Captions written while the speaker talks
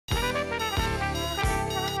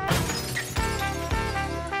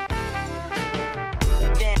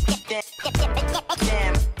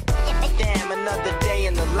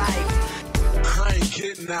life. I ain't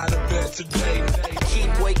getting out of bed today.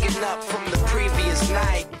 Keep waking up from the previous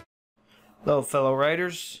night. Hello, fellow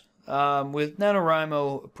writers. With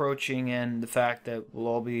NaNoWriMo approaching and the fact that we'll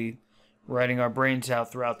all be writing our brains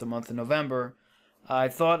out throughout the month of November, I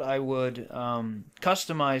thought I would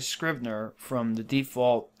customize Scrivener from the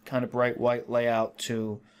default kind of bright white layout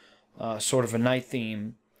to sort of a night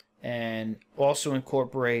theme, and also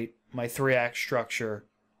incorporate my 3-act structure,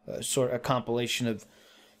 sort of a compilation of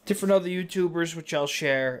different other YouTubers which I'll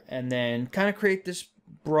share, and then kind of create this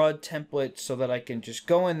broad template so that I can just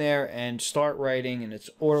go in there and start writing and it's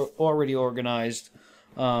already organized.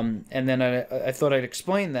 And then I thought I'd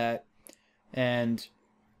explain that and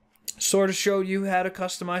sort of show you how to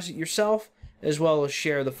customize it yourself, as well as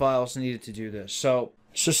share the files needed to do this. So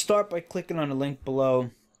start by clicking on the link below.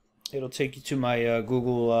 It'll take you to my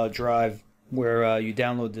Google Drive where you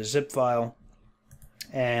download the zip file.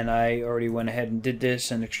 And I already went ahead and did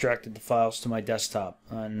this and extracted the files to my desktop.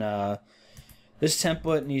 And this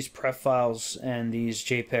template and these pref files and these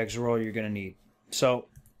JPEGs are all you're going to need. So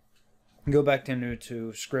go back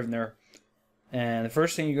to Scrivener. And the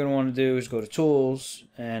first thing you're going to want to do is go to Tools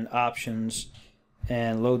and Options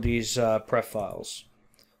and load these pref files.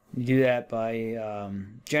 You do that by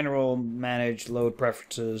General, Manage, Load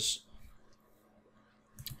Preferences.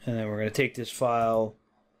 And then we're going to take this file,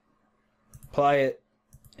 apply it,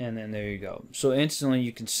 and then there you go. So instantly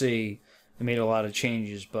you can see I made a lot of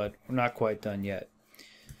changes, but we're not quite done yet.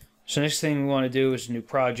 So next thing we want to do is a new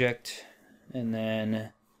project, and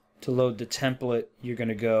then to load the template you're going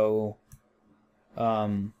to go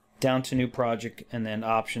down to New Project and then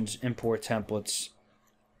Options, Import Templates.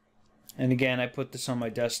 And again, I put this on my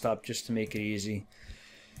desktop just to make it easy.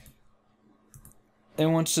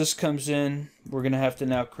 And once this comes in, we're going to have to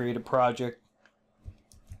now create a project.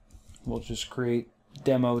 We'll just create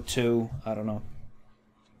Demo 2, I don't know,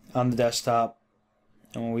 on the desktop.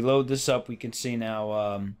 And when we load this up, we can see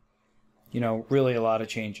now, really a lot of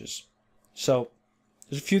changes. So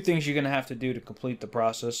there's a few things you're going to have to do to complete the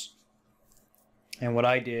process. And what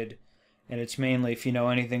I did, and it's mainly if you know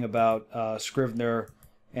anything about Scrivener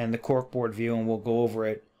and the corkboard view, and we'll go over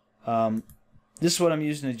it. This is what I'm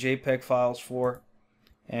using the JPEG files for,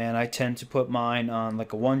 and I tend to put mine on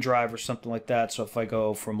like a OneDrive or something like that, so if I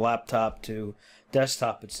go from laptop to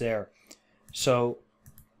desktop, it's there. So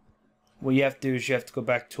what you have to do is you have to go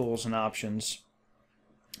back to Tools and Options,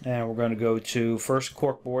 and we're going to go to first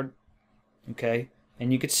corkboard, okay?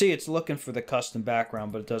 And you can see it's looking for the custom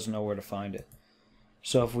background, but it doesn't know where to find it.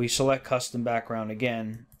 So if we select custom background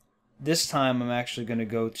again, this time I'm actually going to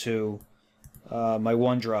go to my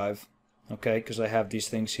OneDrive, okay, because I have these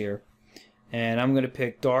things here, and I'm going to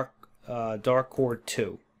pick dark chord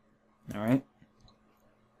 2. All right,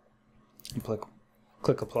 and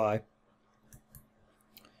click apply.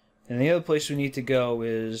 And the other place we need to go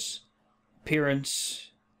is appearance,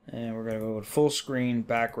 and we're going to go with full screen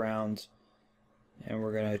background, and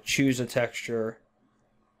we're going to choose a texture.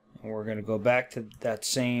 And we're going to go back to that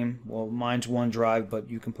same, well, mine's OneDrive,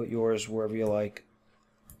 but you can put yours wherever you like.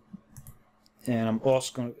 And I'm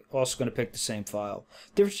also going to pick the same file.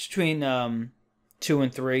 The difference between 2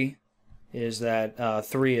 and 3 is that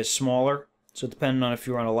 3 is smaller. So depending on if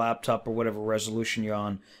you're on a laptop or whatever resolution you're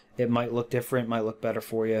on, it might look different, might look better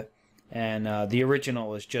for you. And the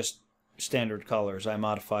original is just standard colors. I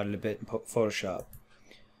modified it a bit in Photoshop.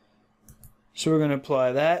 So we're going to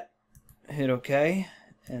apply that, hit OK.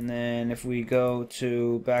 And then if we go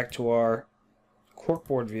back to our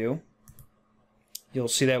corkboard view, you'll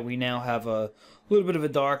see that we now have a little bit of a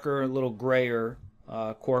darker, a little grayer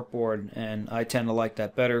corkboard, and I tend to like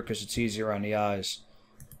that better because it's easier on the eyes.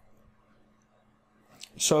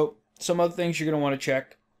 So some other things you're going to want to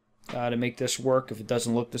check to make this work if it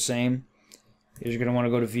doesn't look the same is you're going to want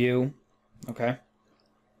to go to View, okay?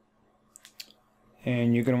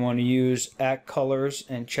 And you're going to want to use Act Colors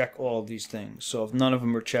and check all of these things. So if none of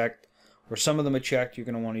them are checked, or some of them are checked, you're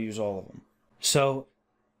going to want to use all of them. So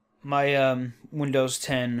my Windows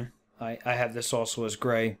 10, I have this also as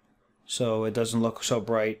gray, so it doesn't look so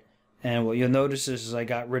bright. And what you'll notice is I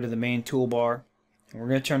got rid of the main toolbar. And we're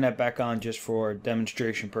going to turn that back on just for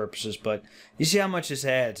demonstration purposes. But you see how much this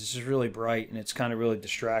adds. This is really bright, and it's kind of really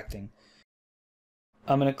distracting.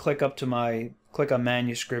 I'm going to click on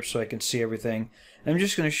manuscript so I can see everything. And I'm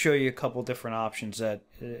just going to show you a couple different options that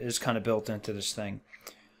is kind of built into this thing.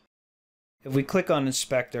 If we click on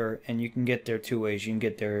inspector, and you can get there 2 ways. You can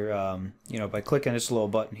get there by clicking this little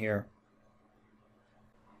button here,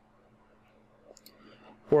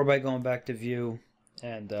 or by going back to view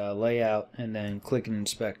and layout and then clicking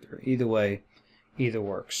inspector. Either way, either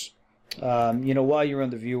works. While you're on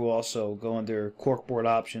the view, also go under corkboard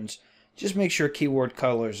options. Just make sure keyword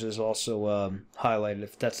colors is also highlighted.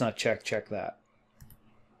 If that's not checked, check that.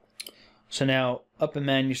 So now up in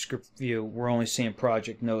manuscript view, we're only seeing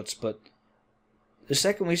project notes, but the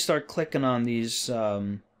second we start clicking on these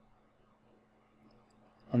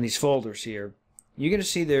folders here, you're going to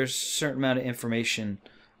see there's a certain amount of information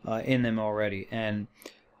in them already. And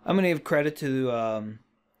I'm going to give credit to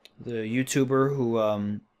the YouTuber who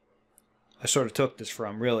I sort of took this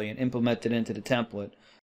from, really, and implemented into the template.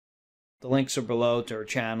 The links are below to her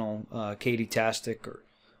channel, katytastic, or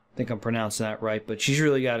I think I'm pronouncing that right, but she's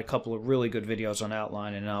really got a couple of really good videos on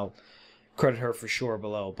outline, and I'll credit her for sure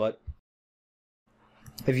below. But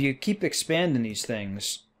if you keep expanding these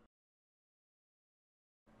things,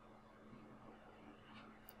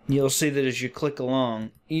 you'll see that as you click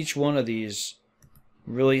along, each one of these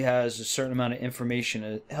really has a certain amount of information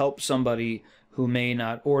to help somebody who may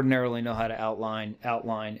not ordinarily know how to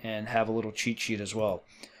outline, and have a little cheat sheet as well.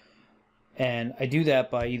 And I do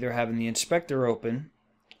that by either having the inspector open.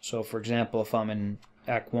 So for example, if I'm in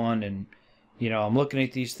Act 1 and I'm looking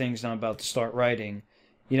at these things and I'm about to start writing,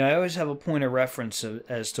 I always have a point of reference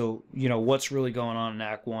as to what's really going on in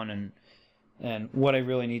Act 1 and what I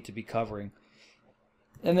really need to be covering.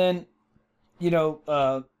 And then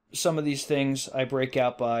some of these things I break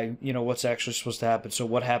out by what's actually supposed to happen. So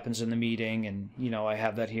what happens in the meeting, and I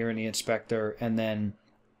have that here in the inspector. And then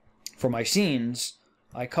for my scenes,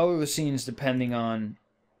 I color the scenes depending on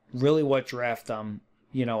really what draft I'm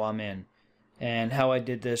in. And how I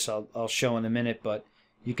did this I'll show in a minute, but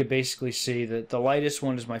you could basically see that the lightest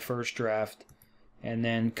one is my first draft, and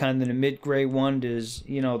then kind of the mid-gray one is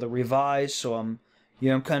the revised. So I'm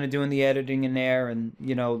kind of doing the editing in there, and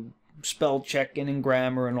spell checking and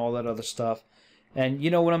grammar and all that other stuff. And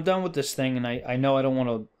when I'm done with this thing, and I know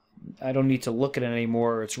I don't need to look at it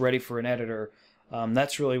anymore, it's ready for an editor,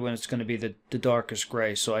 that's really when it's going to be the darkest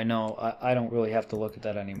gray. So I know I don't really have to look at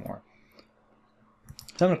that anymore.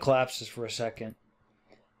 So I'm going to collapse this for a second,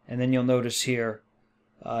 and then you'll notice here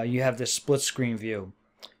you have this split screen view.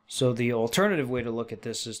 So the alternative way to look at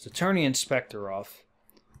this is to turn the inspector off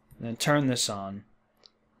and then turn this on,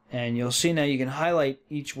 and you'll see now you can highlight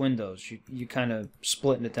each windows. You kind of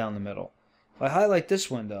splitting it down the middle. If I highlight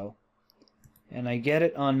this window and I get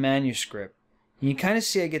it on manuscript, you kind of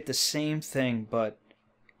see I get the same thing, but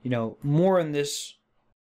more in this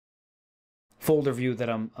folder view that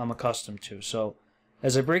I'm accustomed to. So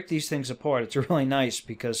as I break these things apart, it's really nice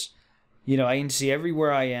because I can see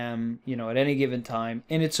everywhere I am at any given time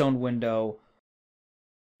in its own window,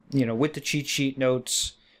 with the cheat sheet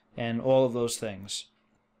notes and all of those things.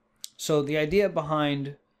 So the idea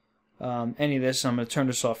behind any of this, I'm going to turn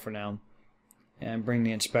this off for now and bring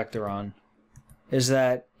the inspector on, is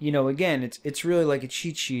that again, it's really like a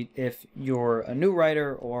cheat sheet if you're a new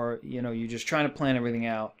writer, or you're just trying to plan everything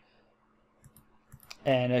out.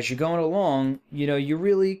 And as you're going along, you're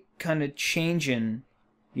really kind of changing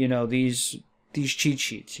these cheat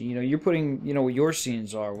sheets. You're putting what your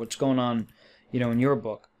scenes are, what's going on in your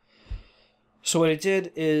book. So what I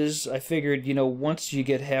did is I figured once you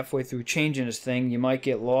get halfway through changing this thing, you might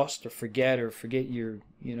get lost or forget your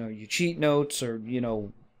your cheat notes, or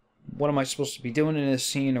what am I supposed to be doing in this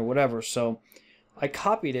scene or whatever. So I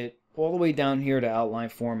copied it all the way down here to outline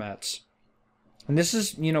formats. And this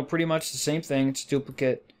is pretty much the same thing. It's a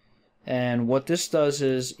duplicate. And what this does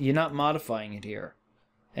is you're not modifying it here.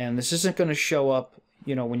 And this isn't going to show up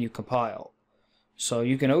when you compile. So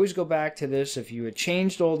you can always go back to this. If you had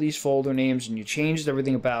changed all these folder names and you changed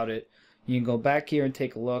everything about it, you can go back here and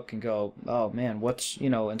take a look and go, oh man, what's,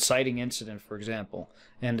 inciting incident, for example,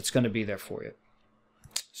 and it's going to be there for you.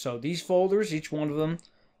 So these folders, each one of them,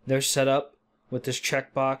 they're set up with this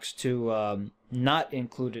checkbox to not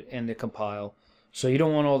include it in the compile. So you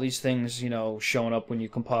don't want all these things, showing up when you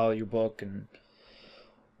compile your book, and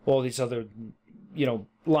all these other,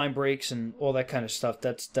 line breaks and all that kind of stuff.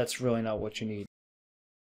 That's really not what you need.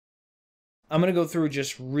 I'm going to go through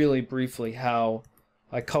just really briefly how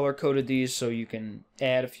I color-coded these, so you can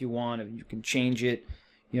add if you want, you can change it.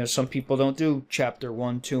 Some people don't do chapter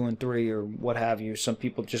 1, 2, and 3 or what have you. Some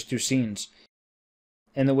people just do scenes.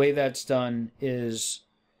 And the way that's done is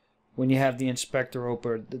when you have the inspector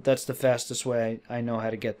open, that's the fastest way I know how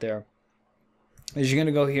to get there. Is you're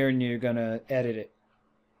going to go here and you're going to edit it.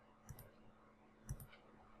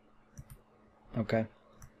 Okay.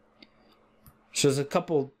 So there's a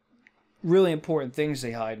couple really important things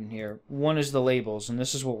they hide in here. One is the labels, and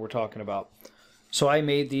this is what we're talking about. So I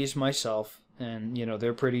made these myself, and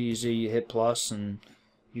they're pretty easy. You hit plus and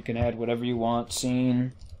you can add whatever you want.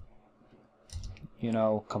 Scene,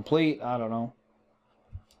 complete, I don't know.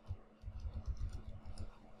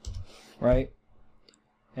 right?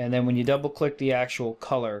 And then when you double click the actual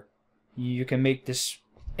color, you can make this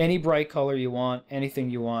any bright color you want, anything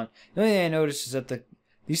you want. The only thing I notice is that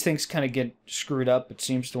these things kind of get screwed up. It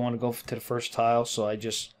seems to want to go to the first tile, so I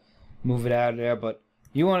just move it out of there. But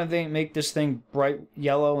you want to make this thing bright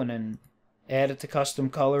yellow and then add it to custom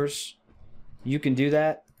colors, you can do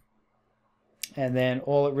that. And then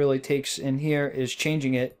all it really takes in here is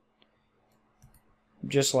changing it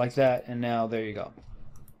just like that, and now there you go.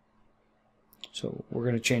 So we're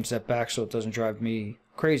going to change that back so it doesn't drive me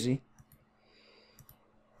crazy.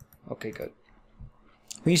 Okay, good.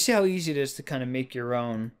 Well, you see how easy it is to kind of make your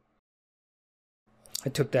own. I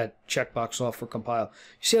took that checkbox off for compile.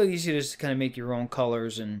 You see how easy it is to kind of make your own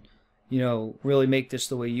colors and, you know, really make this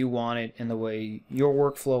the way you want it and the way your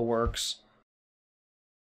workflow works.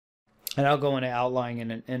 And I'll go into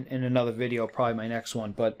outlining in another video, probably my next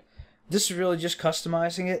one. But this is really just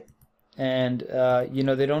customizing it. And, you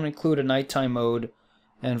know, they don't include a nighttime mode.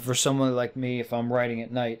 And for someone like me, if I'm writing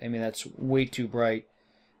at night, I mean, that's way too bright.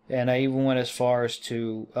 And I even went as far as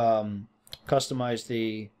to customize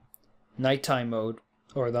the nighttime mode,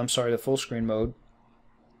 or I'm sorry, the full screen mode.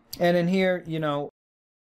 And in here, you know,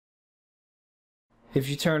 if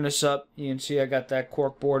you turn this up, you can see I got that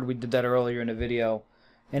cork board. We did that earlier in the video.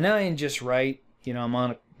 And now I can just write, you know,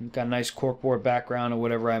 got a nice corkboard background or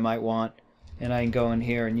whatever I might want, and I can go in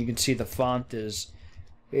here and you can see the font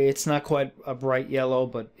it's not quite a bright yellow,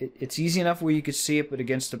 but it's easy enough where you can see it, but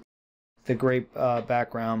against the gray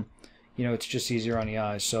background, you know, it's just easier on the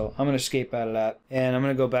eyes. So I'm going to escape out of that, and I'm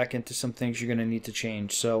going to go back into some things you're going to need to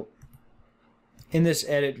change. So in this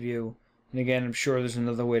edit view, and again, I'm sure there's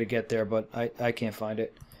another way to get there, but I can't find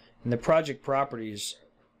it. In the project properties,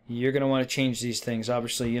 you're going to want to change these things.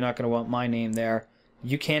 Obviously, you're not going to want my name there.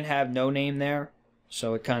 You can't have no name there,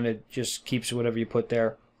 so it kind of just keeps whatever you put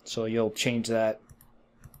there. So you'll change that.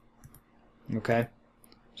 Okay?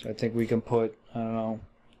 So I think we can put, I don't know,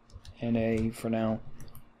 NA for now,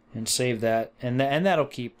 and save that. And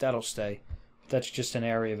that'll stay. That's just an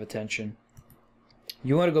area of attention.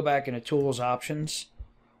 You want to go back into Tools Options,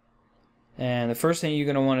 and the first thing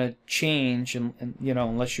you're going to want to change, and you know,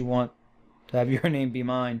 unless you want to have your name be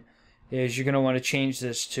mine, is you're going to want to change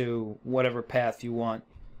this to whatever path you want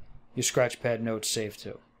your Scratchpad notes saved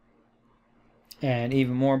to. And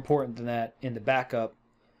even more important than that, in the backup,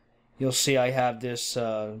 you'll see I have this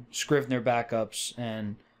Scrivener backups,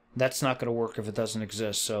 and that's not going to work if it doesn't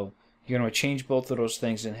exist. So you're going to change both of those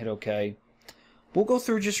things and hit OK. We'll go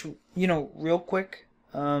through just, you know, real quick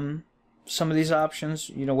some of these options.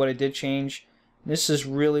 You know what I did change. This is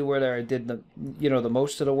really where I did the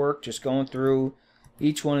most of the work, just going through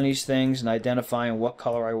each one of these things and identifying what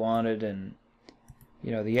color I wanted, and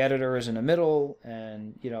you know, the editor is in the middle,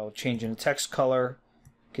 and you know, changing the text color.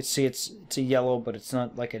 You can see it's a yellow, but it's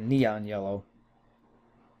not like a neon yellow.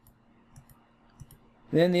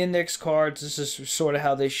 Then the index cards, this is sort of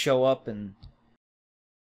how they show up, and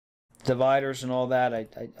dividers and all that.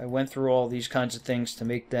 I went through all these kinds of things to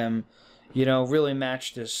make them, you know, really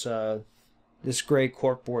match this this gray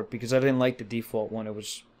corkboard, because I didn't like the default one. It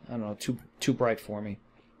was, I don't know, too bright for me.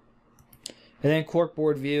 And then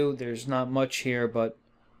corkboard view, there's not much here, but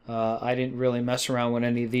I didn't really mess around with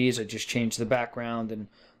any of these. I just changed the background and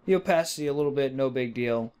the opacity a little bit, no big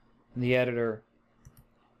deal. And the editor.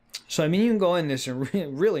 So I mean, you can go in this and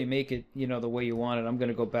really make it, you know, the way you want it. I'm going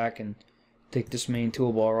to go back and take this main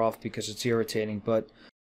toolbar off because it's irritating, but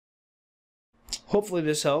hopefully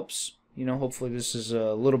this helps. You know, hopefully this is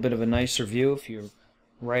a little bit of a nicer view if you're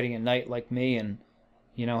writing at night like me. And,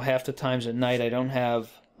 you know, half the times at night I don't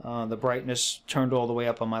have the brightness turned all the way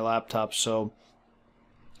up on my laptop. So,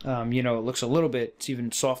 you know, it looks a little bit, it's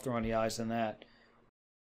even softer on the eyes than that.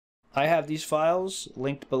 I have these files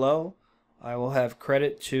linked below. I will have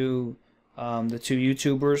credit to the two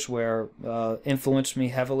YouTubers where influenced me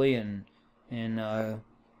heavily, and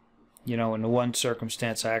you know, in the one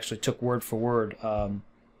circumstance I actually took word for word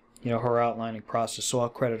you know, her outlining process, so I'll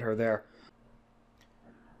credit her there.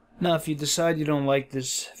 Now, if you decide you don't like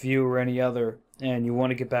this view or any other, and you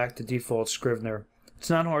want to get back to default Scrivener,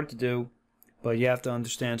 it's not hard to do, but you have to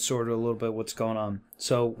understand sort of a little bit what's going on.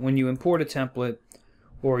 So when you import a template,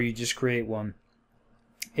 or you just create one,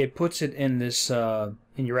 it puts it in this in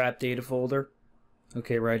your app data folder,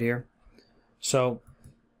 okay, right here. So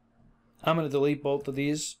I'm going to delete both of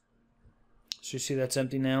these. So you see that's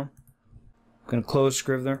empty now. I'm going to close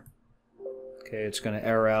Scrivener. Okay, it's going to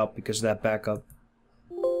error out because of that backup.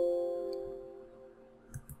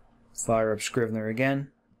 Fire up Scrivener again.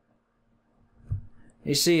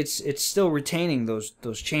 You see, it's still retaining those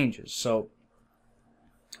changes. So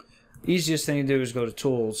easiest thing to do is go to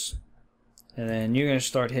Tools, And then you're going to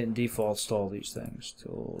start hitting defaults to all these things.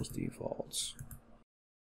 Tools, defaults.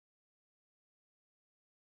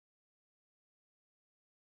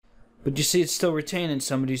 But you see it's still retaining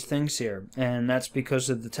some of these things here, and that's because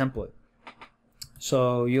of the template.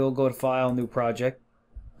 So you'll go to File, New Project,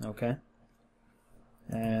 okay?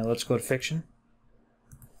 And let's go to Fiction.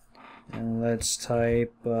 And let's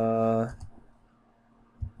type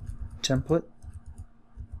template.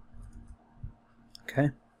 Okay.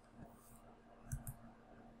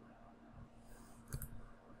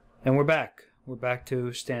 And we're back. We're back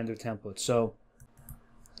to standard template. So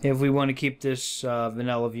if we want to keep this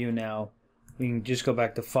vanilla view now, we can just go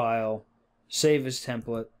back to File, Save as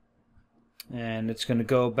Template, and it's going to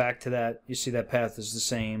go back to that. You see that path is the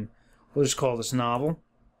same. We'll just call this Novel.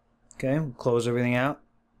 Okay, we'll close everything out.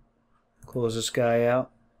 Close this guy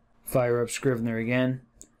out. Fire up Scrivener again.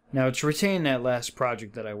 Now it's retaining that last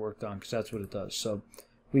project that I worked on because that's what it does. So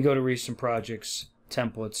we go to Recent Projects,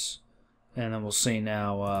 Templates, and then we'll see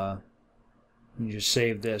now. You just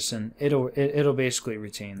save this, and it'll basically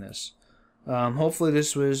retain this. Hopefully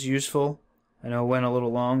this was useful. I know it went a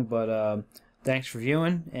little long, but thanks for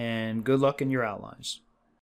viewing, and good luck in your outlines.